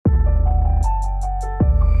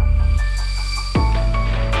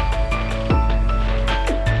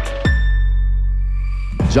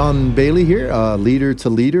John Bailey here, Leader to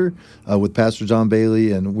Leader with Pastor John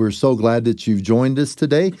Bailey, and we're so glad that you've joined us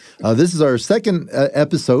today. This is our second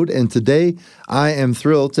episode, and today I am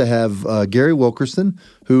thrilled to have Gary Wilkerson,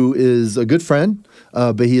 who is a good friend,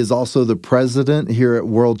 but he is also the president here at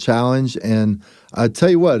World Challenge, and I tell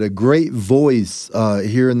you what, a great voice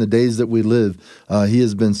here in the days that we live. He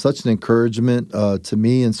has been such an encouragement to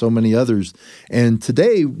me and so many others. And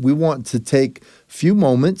today we want to take a few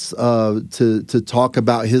moments to talk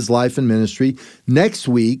about his life and ministry. Next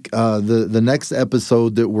week, the next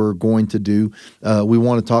episode that we're going to do, we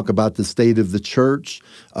want to talk about the state of the church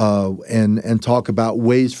and talk about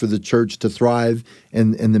ways for the church to thrive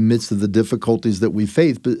in the midst of the difficulties that we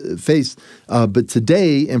face. But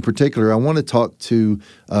today, in particular, I want to talk to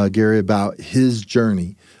Gary about his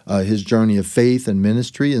journey of faith and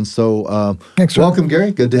ministry. And so, thanks, welcome,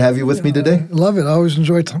 Gary. Good to have you with me today. Love it. I always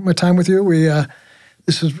enjoy my time with you. We're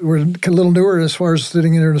a little newer as far as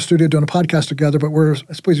sitting here in the studio doing a podcast together, but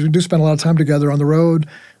I suppose we do spend a lot of time together on the road,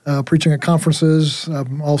 preaching at conferences,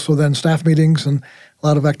 also then staff meetings and a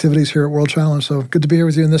lot of activities here at World Challenge. So good to be here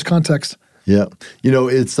with you in this context. Yeah,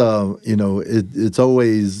 it's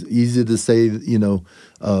always easy to say, to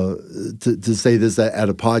say this at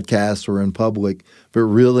a podcast or in public, but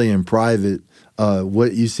really in private,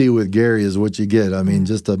 what you see with Gary is what you get. I mean,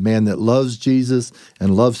 just a man that loves Jesus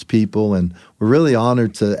and loves people, and we're really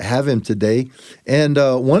honored to have him today. And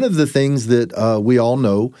one of the things that we all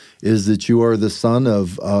know is that you are the son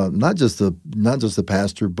of not just a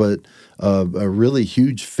pastor, but a really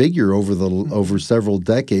huge figure over several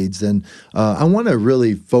decades. And I want to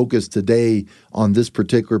really focus today on this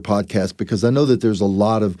particular podcast because I know that there's a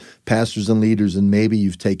lot of pastors and leaders, and maybe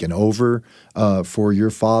you've taken over for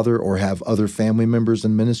your father or have other family members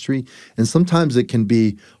in ministry. And sometimes it can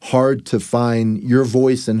be hard to find your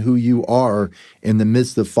voice and who you are in the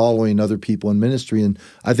midst of following other people in ministry. And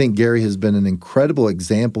I think Gary has been an incredible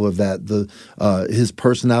example of that. His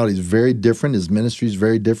personality is very different. His ministry is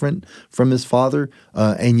very different from his father,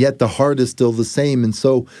 and yet the heart is still the same. And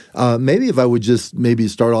so maybe if I would just maybe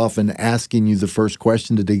start off in asking you the first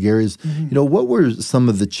question today, Gary, is, what were some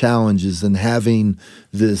of the challenges in having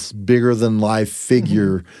this bigger-than-life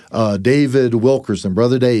figure, David Wilkerson,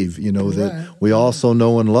 Brother Dave, that we also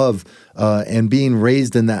know and love, and being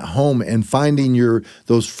raised in that home and finding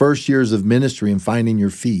those first years of ministry and finding your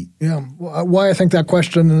feet? Yeah. Why I think that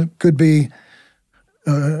question could be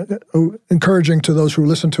encouraging to those who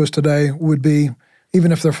listen to us today would be,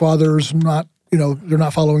 even if their father's not, they're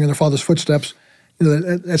not following in their father's footsteps,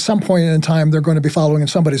 at some point in time, they're going to be following in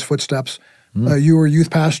somebody's footsteps. You were a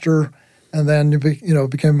youth pastor, and then you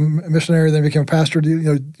became a missionary, then became a pastor.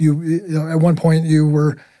 At one point you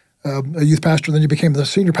were a youth pastor, then you became the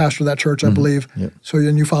senior pastor of that church, I believe. Yep. So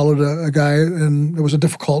then you followed a guy, and it was a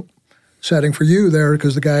difficult setting for you there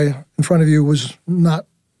because the guy in front of you was not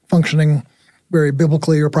functioning very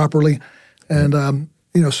biblically or properly. And,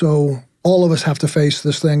 so all of us have to face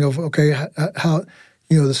this thing of, okay, how,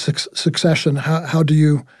 the succession, how do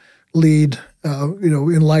you lead,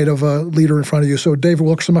 in light of a leader in front of you? So David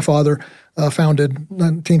Wilkerson, my father, founded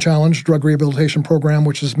Teen Challenge Drug Rehabilitation Program,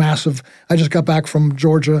 which is massive. I just got back from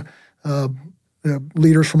Georgia,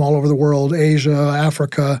 leaders from all over the world, Asia,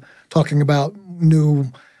 Africa, talking about new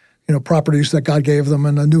properties that God gave them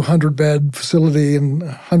and a new 100-bed facility and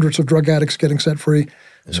hundreds of drug addicts getting set free.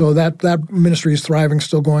 Yeah. So that ministry is thriving,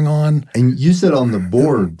 still going on. And you sit on the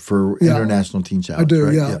board for International Teen Challenge, I do,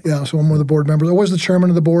 right? Yeah. So I'm one of the board members. I was the chairman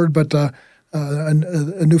of the board, but a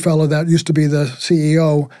new fellow that used to be the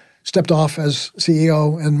CEO stepped off as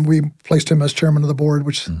CEO, and we placed him as chairman of the board,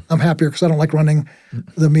 which I'm happier because I don't like running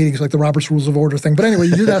the meetings like the Robert's Rules of Order thing. But anyway,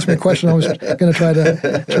 you did ask me a question I was going to try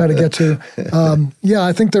to get to.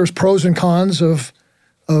 I think there's pros and cons of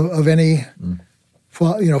any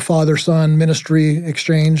father-son ministry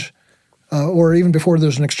exchange, or even before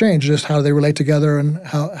there's an exchange, just how they relate together and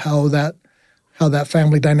how that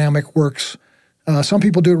family dynamic works. Some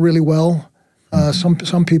people do it really well.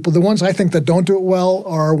 Some people, the ones I think that don't do it well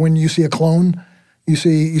are when you see a clone. You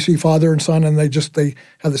see father and son, and they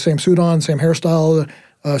have the same suit on, same hairstyle,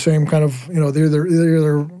 same kind of they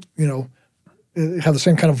either have the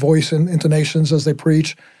same kind of voice and intonations as they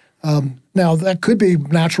preach. Now that could be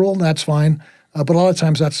natural, that's fine, but a lot of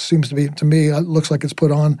times that seems to be, to me, it looks like it's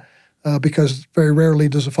put on because very rarely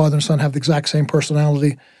does a father and son have the exact same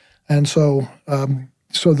personality, and so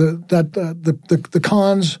the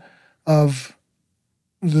cons of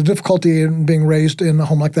the difficulty in being raised in a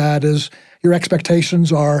home like that is your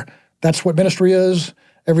expectations are that's what ministry is.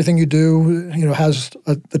 Everything you do, has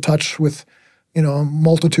the touch with,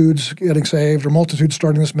 multitudes getting saved or multitudes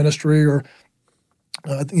starting this ministry or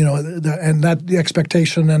And that the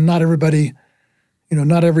expectation, and not everybody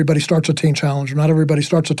starts a teen challenge, or not everybody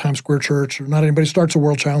starts a Times Square church, or not everybody starts a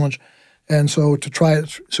world challenge. And so to try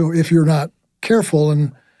it, so if you're not careful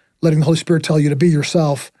and letting the Holy Spirit tell you to be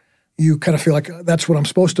yourself, you kind of feel like that's what I'm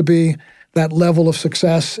supposed to be. That level of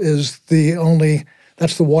success is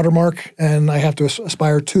that's the watermark, and I have to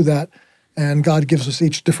aspire to that. And God gives us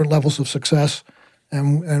each different levels of success,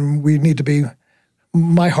 and we need to be.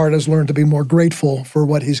 My heart has learned to be more grateful for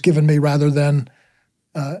what He's given me rather than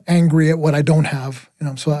angry at what I don't have.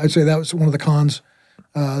 So I'd say that was one of the cons.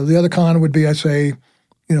 The other con would be, I'd say,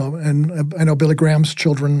 and I know Billy Graham's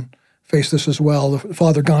children face this as well. The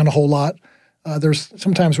father gone a whole lot. There's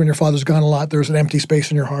sometimes when your father's gone a lot, there's an empty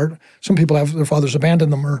space in your heart. Some people have their fathers abandon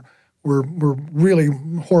them or were really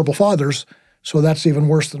horrible fathers. So that's even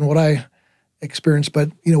worse than what I experienced.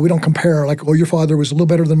 But we don't compare like, oh, your father was a little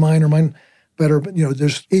better than mine or mine better. But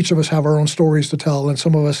there's each of us have our own stories to tell, and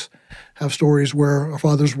some of us have stories where our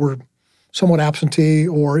fathers were somewhat absentee,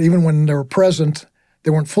 or even when they were present,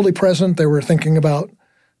 they weren't fully present. They were thinking about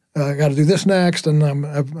I got to do this next, and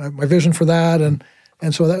I have my vision for that, and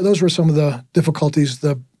so those were some of the difficulties.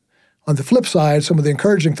 On the flip side, some of the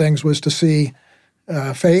encouraging things was to see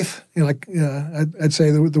faith. I'd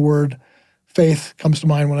say the word faith comes to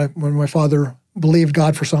mind when my father believed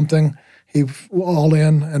God for something. He all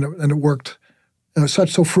in, and it worked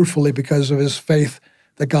so fruitfully because of his faith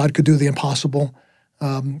that God could do the impossible.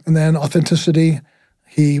 And then authenticity.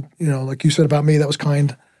 He, like you said about me, that was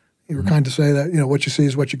kind. You were kind to say that, what you see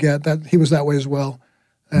is what you get. That he was that way as well.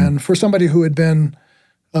 And for somebody who had been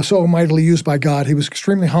so mightily used by God, he was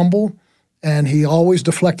extremely humble, and he always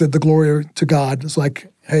deflected the glory to God. It's like,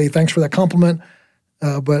 hey, thanks for that compliment,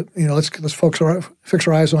 but let's fix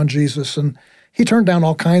our eyes on Jesus. And he turned down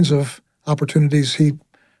all kinds of opportunities. He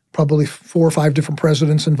probably 4 or 5 different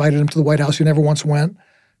presidents invited him to the White House. He never once went.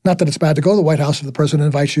 Not that it's bad to go to the White House if the president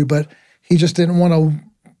invites you, but he just didn't want to.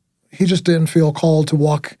 He just didn't feel called to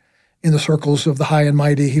walk in the circles of the high and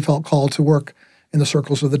mighty. He felt called to work in the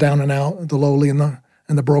circles of the down and out, the lowly and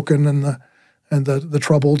the broken and the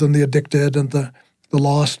troubled and the addicted and the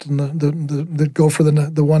lost and the go for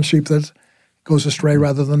the one sheep that goes astray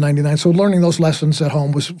rather than 99. So learning those lessons at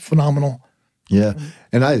home was phenomenal. Yeah,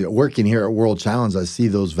 and working here at World Challenge, I see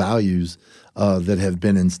those values that have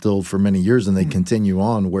been instilled for many years, and they continue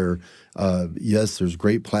on where, yes, there's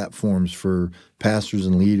great platforms for pastors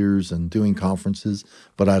and leaders and doing conferences,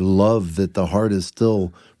 but I love that the heart is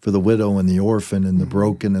still for the widow and the orphan and the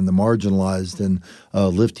broken and the marginalized, and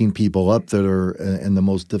lifting people up that are in the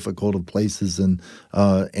most difficult of places. And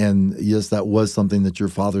yes, that was something that your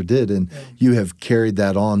father did, and you have carried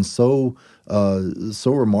that on so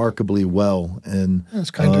remarkably well, and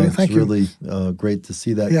that's kind of you. Thank you. It's really great to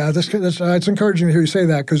see that. Yeah, it's encouraging to hear you say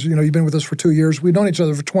that, because you've been with us for 2 years. We've known each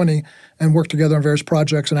other for 20 and worked together on various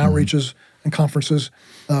projects and outreaches and conferences.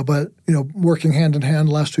 But working hand in hand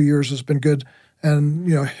the last 2 years has been good. And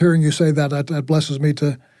hearing you say that blesses me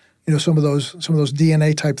to some of those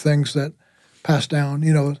DNA type things that pass down.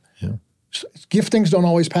 Giftings don't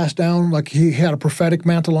always pass down. Like he had a prophetic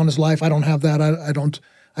mantle on his life. I don't have that.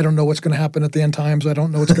 I don't know what's going to happen at the end times. I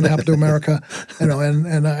don't know what's going to happen to America,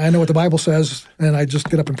 and I know what the Bible says, and I just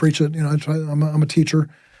get up and preach it. I'm a teacher,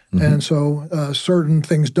 and so certain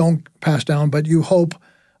things don't pass down, but you hope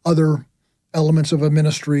other elements of a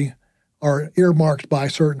ministry are earmarked by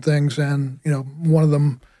certain things, and one of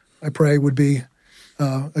them, I pray, would be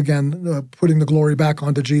putting the glory back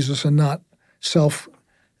onto Jesus and not self.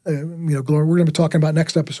 Glory. We're going to be talking about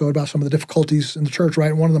next episode about some of the difficulties in the church,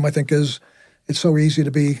 right? And one of them, I think, is it's so easy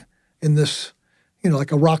to be in this,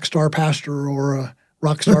 like a rock star pastor or a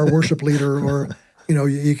rock star worship leader, or,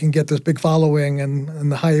 you can get this big following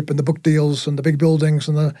and the hype and the book deals and the big buildings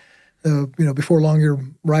and before long you're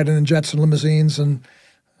riding in jets and limousines and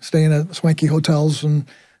staying at swanky hotels and,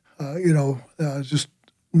 just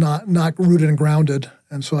not rooted and grounded.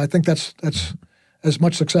 And so I think that's as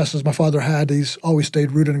much success as my father had. He's always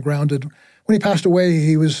stayed rooted and grounded. When he passed away,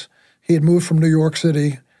 he had moved from New York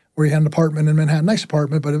City, where he had an apartment in Manhattan, nice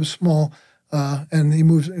apartment, but it was small, and he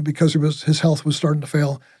moved because his health was starting to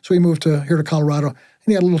fail. So he moved here to Colorado, and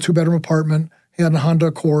he had a little 2-bedroom apartment. He had a Honda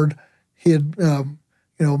Accord. He had,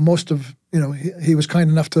 he was kind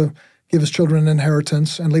enough to give his children an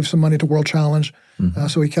inheritance and leave some money to World Challenge.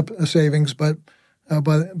 So he kept a savings, but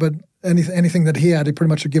anything that he had, he pretty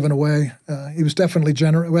much had given away. He was definitely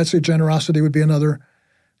generous. I'd say generosity would be another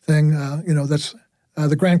thing. That's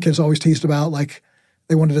the grandkids always teased about, like,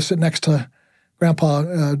 they wanted to sit next to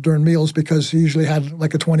Grandpa during meals because he usually had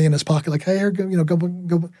like a 20 in his pocket, like, hey, here, go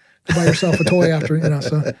buy yourself a toy after,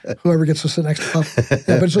 so whoever gets to sit next to Pop.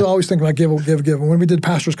 Yeah, but just always thinking about give. And when we did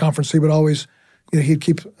pastor's conference, he would always, he'd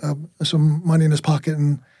keep some money in his pocket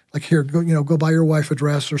and like, here, go buy your wife a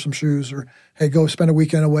dress or some shoes, or hey, go spend a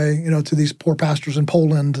weekend away, to these poor pastors in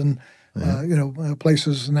Poland and,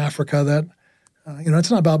 places in Africa that, it's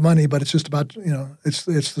not about money, but it's just about, it's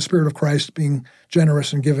the Spirit of Christ being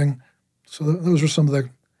generous and giving. So those are some of the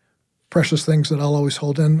precious things that I'll always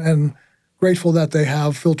hold in, and grateful that they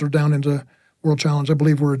have filtered down into World Challenge. I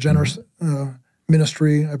believe we're a generous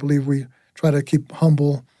ministry. I believe we try to keep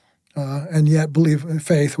humble and yet believe in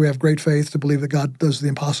faith. We have great faith to believe that God does the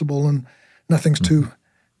impossible, and nothing's too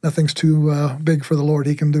big for the Lord.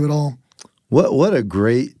 He can do it all. What a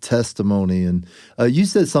great testimony. And you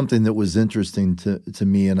said something that was interesting to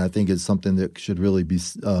me, and I think it's something that should really be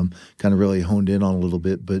kind of really honed in on a little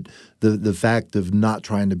bit, but the fact of not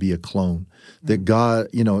trying to be a clone, that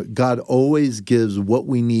God always gives what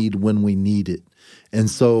we need when we need it. And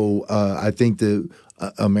so I think that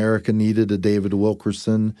America needed a David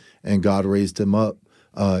Wilkerson, and God raised him up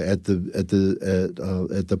at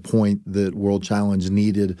the point that World Challenge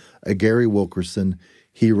needed a Gary Wilkerson.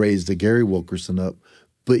 He raised a Gary Wilkerson up,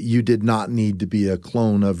 but you did not need to be a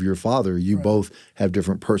clone of your father. You both have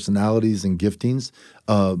different personalities and giftings,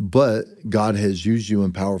 but God has used you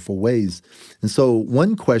in powerful ways. And so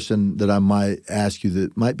one question that I might ask you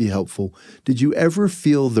that might be helpful, did you ever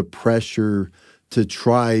feel the pressure to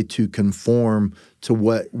try to conform to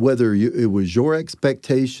whether it was your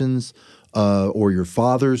expectations or your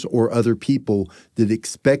father's or other people that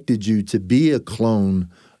expected you to be a clone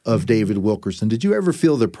of David Wilkerson? Did you ever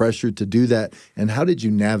feel the pressure to do that, and how did you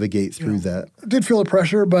navigate through that? I did feel the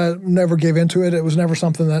pressure, but never gave into it. It was never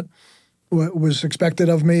something that was expected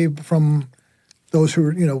of me from those who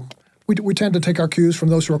were, we tend to take our cues from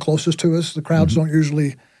those who are closest to us. The crowds don't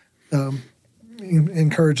usually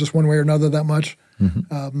encourage us one way or another that much.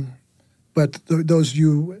 But those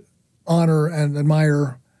you honor and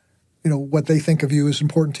admire, what they think of you is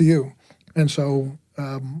important to you. And so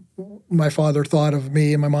my father thought of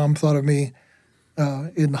me and my mom thought of me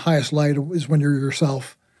in the highest light is when you're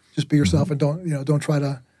yourself. Just be yourself and don't try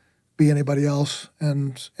to be anybody else.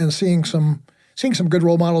 And seeing some good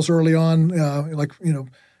role models early on,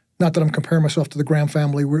 not that I'm comparing myself to the Graham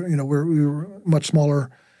family. We were much smaller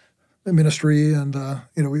ministry, and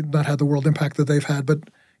we've not had the world impact that they've had, but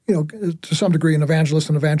to some degree an evangelist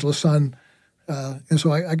son. And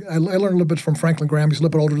so I learned a little bit from Franklin Graham. He's a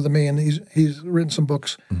little bit older than me, and he's written some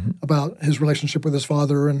books about his relationship with his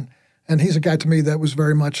father, and he's a guy to me that was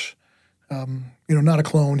very much, not a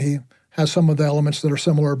clone. He has some of the elements that are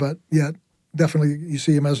similar, but yet definitely you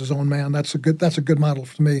see him as his own man. That's a good model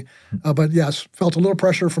to me. But yes, felt a little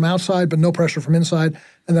pressure from outside, but no pressure from inside,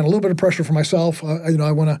 and then a little bit of pressure for myself.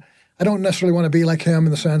 I don't necessarily want to be like him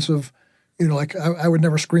in the sense of, I would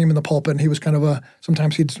never scream in the pulpit, and he was kind of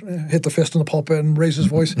sometimes he'd hit the fist in the pulpit and raise his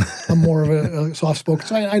voice. I'm more of a soft-spoken.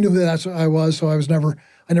 So I knew who I was, so I never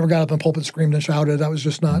got up in the pulpit and screamed and shouted. I was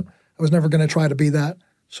just not, I was never going to try to be that.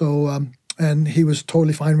 So, and he was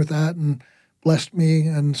totally fine with that and blessed me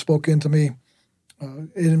and spoke into me.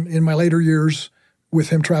 In my later years with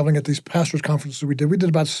him traveling at these pastors' conferences we did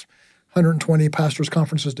about 120 pastors'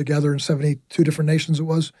 conferences together in 72 different nations it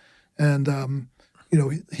was. And,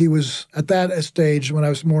 he was at that stage when I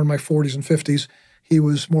was more in my 40s and 50s. He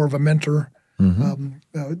was more of a mentor.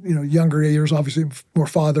 Younger years, obviously more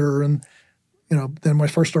father, and then when I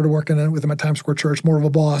first started working with him at Times Square Church, more of a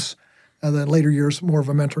boss. And then later years, more of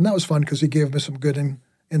a mentor, and that was fun because he gave me some good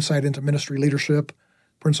insight into ministry leadership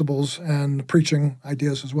principles and preaching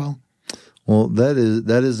ideas as well. Well, that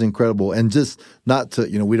is incredible. And just not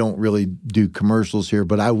to, we don't really do commercials here,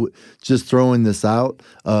 but just throwing this out,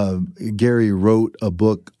 Gary wrote a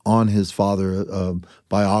book on his father, a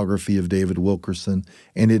biography of David Wilkerson,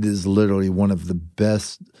 and it is literally one of the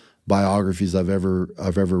best biographies I've ever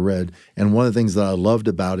read. And one of the things that I loved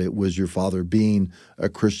about it was your father being a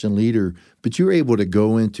Christian leader, but you were able to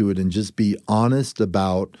go into it and just be honest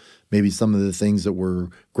about maybe some of the things that were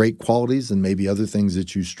great qualities and maybe other things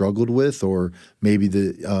that you struggled with, or maybe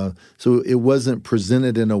so it wasn't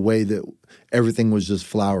presented in a way that everything was just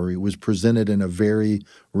flowery. It was presented in a very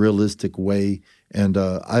realistic way. And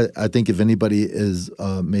I think if anybody is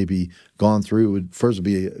maybe gone through, it would first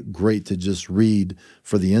be great to just read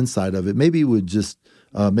for the inside of it. Maybe you would just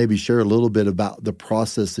maybe share a little bit about the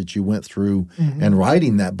process that you went through and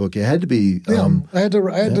writing that book. It had to be. I had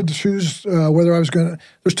to choose whether I was going to.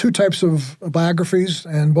 There's two types of biographies,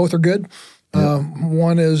 and both are good.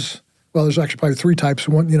 One is well, there's actually probably three types.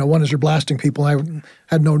 One is you're blasting people. I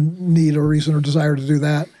had no need or reason or desire to do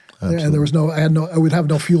that. Absolutely. And there was I would have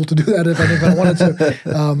no fuel to do that if I wanted to.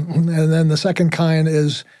 And then the second kind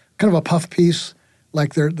is kind of a puff piece,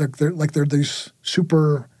 like they're these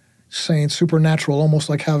super saints, supernatural, almost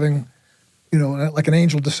like having, like an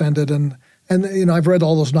angel descended. And I've read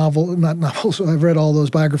all those not novels. I've read all those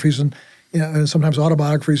biographies and sometimes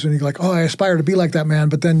autobiographies, and you're like, oh, I aspire to be like that man,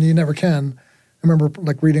 but then you never can. I remember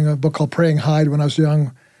like reading a book called Praying Hyde when I was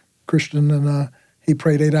young, Christian, and he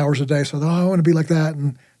prayed 8 hours a day. So I thought, I want to be like that.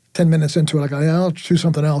 And 10 minutes into it, I go, yeah, I'll choose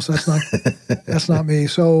something else. That's not me.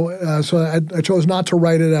 So I chose not to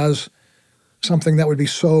write it as something that would be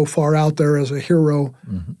so far out there as a hero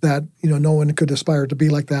that no one could aspire to be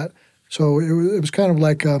like that. So it was kind of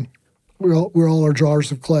like we're all our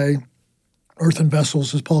jars of clay, earthen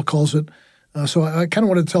vessels, as Paul calls it. So I kind of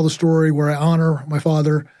wanted to tell the story where I honor my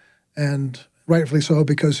father, and rightfully so,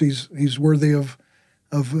 because he's worthy of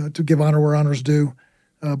to give honor where honor's due.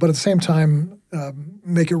 But at the same time,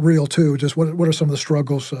 make it real too. Just what are some of the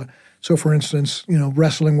struggles? So, for instance,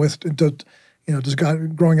 wrestling with, does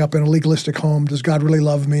God, growing up in a legalistic home, does God really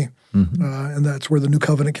love me? And that's where the new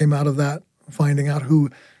covenant came out of that, finding out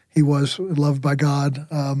who he was, loved by God.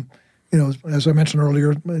 As I mentioned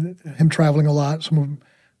earlier, him traveling a lot. Some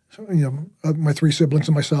of my three siblings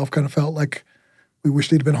and myself kind of felt like we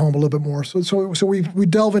wished he'd been home a little bit more. So we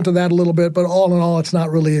delve into that a little bit, but all in all, it's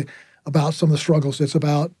not really about some of the struggles. It's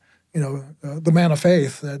about the man of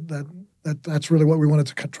faith. That's really what we wanted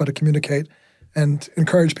to try to communicate and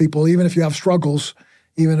encourage people, even if you have struggles,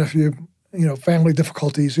 even if you family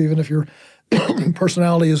difficulties, even if your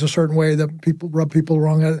personality is a certain way that people rub people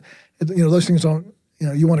wrong. Those things don't.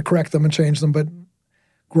 You want to correct them and change them, but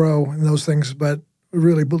grow in those things. But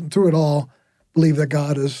really, through it all, believe that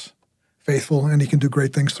God is faithful and He can do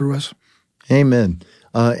great things through us. Amen.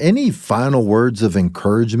 Any final words of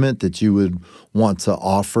encouragement that you would want to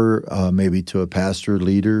offer maybe to a pastor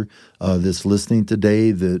leader that's listening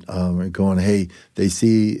today that are going, hey, they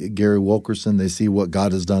see Gary Wilkerson, they see what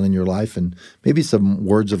God has done in your life, and maybe some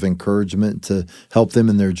words of encouragement to help them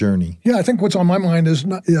in their journey? Yeah, I think what's on my mind is,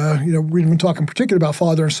 we've been talking particularly about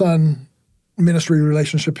father and son ministry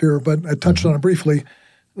relationship here, but I touched on it briefly.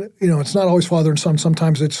 It's not always father and son.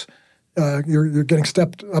 Sometimes it's you're getting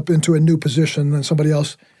stepped up into a new position and somebody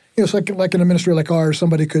else. It's like in a ministry like ours,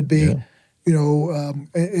 somebody could be,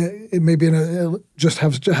 it may be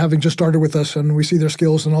having just started with us, and we see their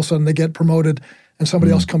skills, and all of a sudden they get promoted, and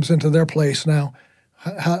somebody else comes into their place. Now,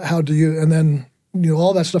 how do you? And then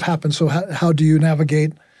all that stuff happens. So how do you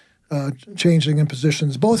navigate changing in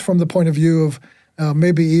positions, both from the point of view of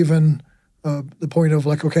maybe even the point of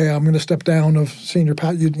like, okay, I'm going to step down of senior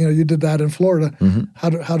pastor. You did that in Florida. How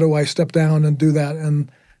do I step down and do that?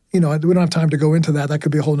 And we don't have time to go into that. That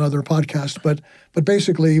could be a whole nother podcast. But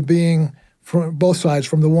basically, being from both sides,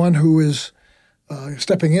 from the one who is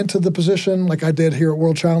stepping into the position, like I did here at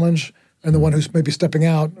World Challenge, and the one who's maybe stepping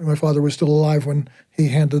out. My father was still alive when he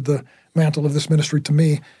handed the mantle of this ministry to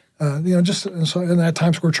me. Just so in that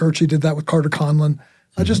Times Square Church, he did that with Carter Conlon.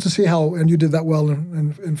 Just to see how, and you did that well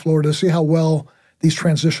in Florida, see how well these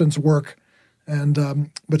transitions work,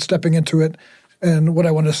 and but stepping into it. And what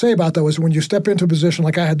I wanted to say about that was, when you step into a position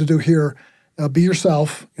like I had to do here, be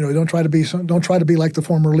yourself. Don't try to be like the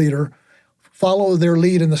former leader. Follow their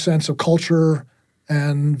lead in the sense of culture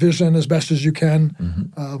and vision as best as you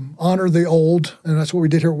can. Honor the old, and that's what we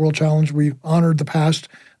did here at World Challenge. We honored the past,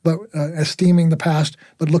 but esteeming the past,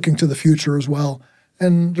 but looking to the future as well.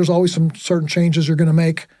 And there's always some certain changes you're going to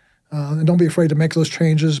make, and don't be afraid to make those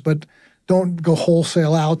changes, but don't go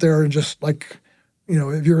wholesale out there and just like,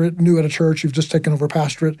 if you're new at a church, you've just taken over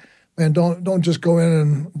pastorate, and don't just go in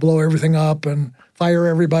and blow everything up and fire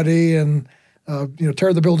everybody and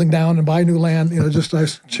tear the building down and buy new land.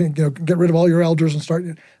 Get rid of all your elders and start.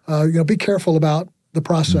 Be careful about the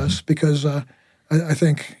process, because I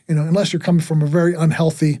think unless you're coming from a very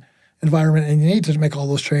unhealthy environment and you need to make all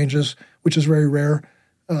those changes, which is very rare,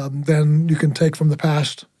 then you can take from the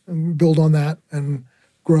past and build on that and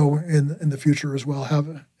grow in the future as well.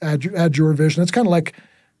 Add your vision. It's kind of like,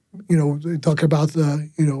 they talk about the,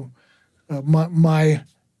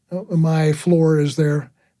 my floor is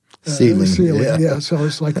their ceiling. Yeah. So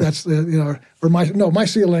it's like that's the, or my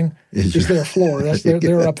ceiling is their floor. That's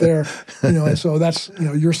they're up there, and so that's,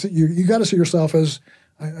 you got to see yourself as,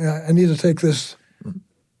 I need to take this,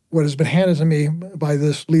 what has been handed to me by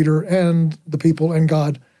this leader and the people and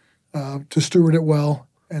God, to steward it well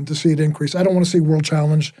and to see it increase. I don't want to see World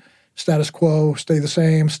Challenge status quo, stay the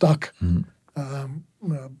same, stuck. But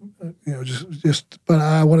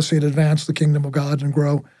I want to see it advance the kingdom of God and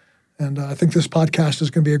grow. And I think this podcast is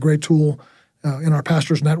going to be a great tool in our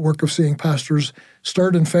pastors' network of seeing pastors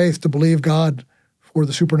stirred in faith to believe God for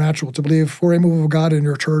the supernatural, to believe for a move of God in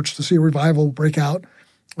your church, to see revival break out.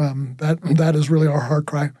 That is really our heart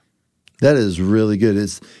cry. That is really good.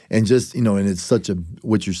 And it's such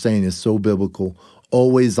what you're saying is so biblical.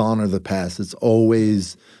 Always honor the past. It's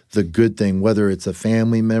always the good thing, whether it's a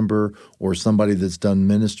family member or somebody that's done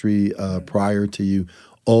ministry prior to you.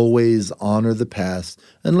 Always honor the past,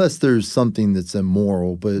 unless there's something that's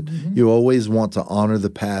immoral. But you always want to honor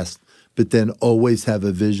the past, but then always have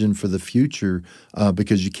a vision for the future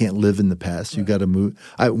because you can't live in the past. You got to move.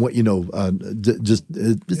 It's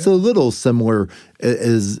a little similar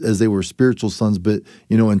as they were spiritual sons, but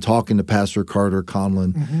in talking to Pastor Carter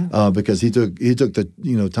Conlon, because he took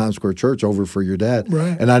the Times Square Church over for your dad,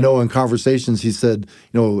 right. And I know in conversations he said,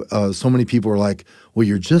 so many people are like, well,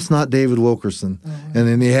 you're just not David Wilkerson. And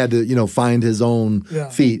then he had to, find his own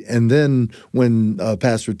feet. And then when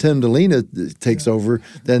Pastor Tim Delina takes over,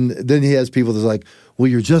 then he has people that's like, well,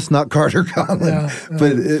 you're just not Carter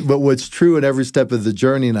Conlon. But what's true at every step of the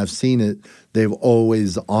journey, and I've seen it, they've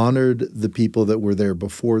always honored the people that were there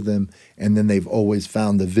before them, and then they've always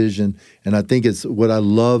found the vision. And I think it's what I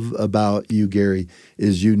love about you, Gary,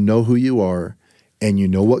 is you know who you are, and you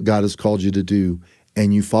know what God has called you to do,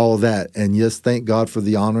 and you follow that. And yes, thank God for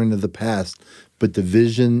the honoring of the past, but the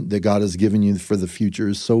vision that God has given you for the future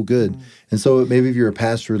is so good. And so maybe if you're a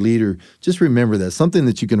pastor or leader, just remember that. Something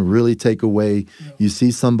that you can really take away. You see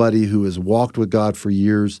somebody who has walked with God for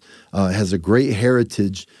years, has a great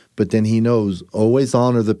heritage, but then he knows, always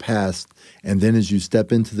honor the past. And then as you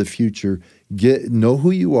step into the future, know who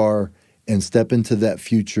you are and step into that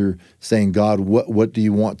future saying, God, what do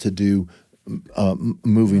you want to do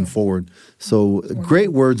moving forward? So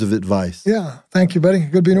great words of advice. Yeah. Thank you, buddy.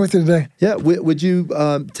 Good being with you today. Yeah. Would you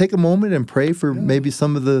take a moment and pray for maybe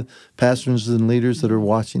some of the pastors and leaders that are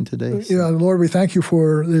watching today? Yeah, Lord, we thank you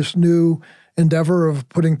for this new endeavor of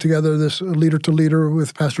putting together this Leader to Leader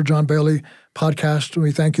with Pastor John Bailey podcast.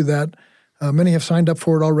 We thank you that many have signed up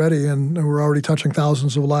for it already, and we're already touching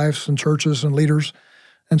thousands of lives and churches and leaders.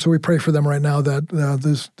 And so we pray for them right now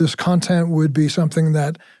that this content would be something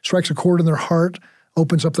that strikes a chord in their heart,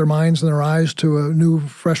 opens up their minds and their eyes to a new,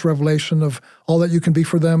 fresh revelation of all that you can be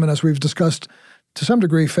for them. And as we've discussed, to some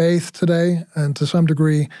degree, faith today, and to some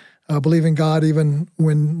degree, believing God even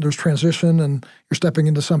when there's transition and you're stepping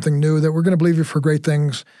into something new, that we're going to believe you for great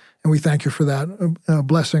things. And we thank you for that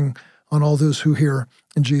blessing on all those who hear.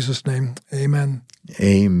 In Jesus' name, amen.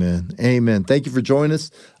 Amen. Amen. Thank you for joining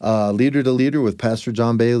us, Leader to Leader with Pastor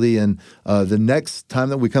John Bailey. And the next time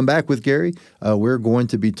that we come back with Gary, we're going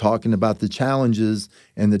to be talking about the challenges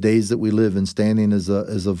and the days that we live and standing as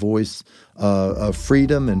a voice of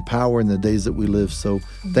freedom and power in the days that we live. So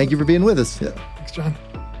thank you for being with us. Yeah. Thanks, John.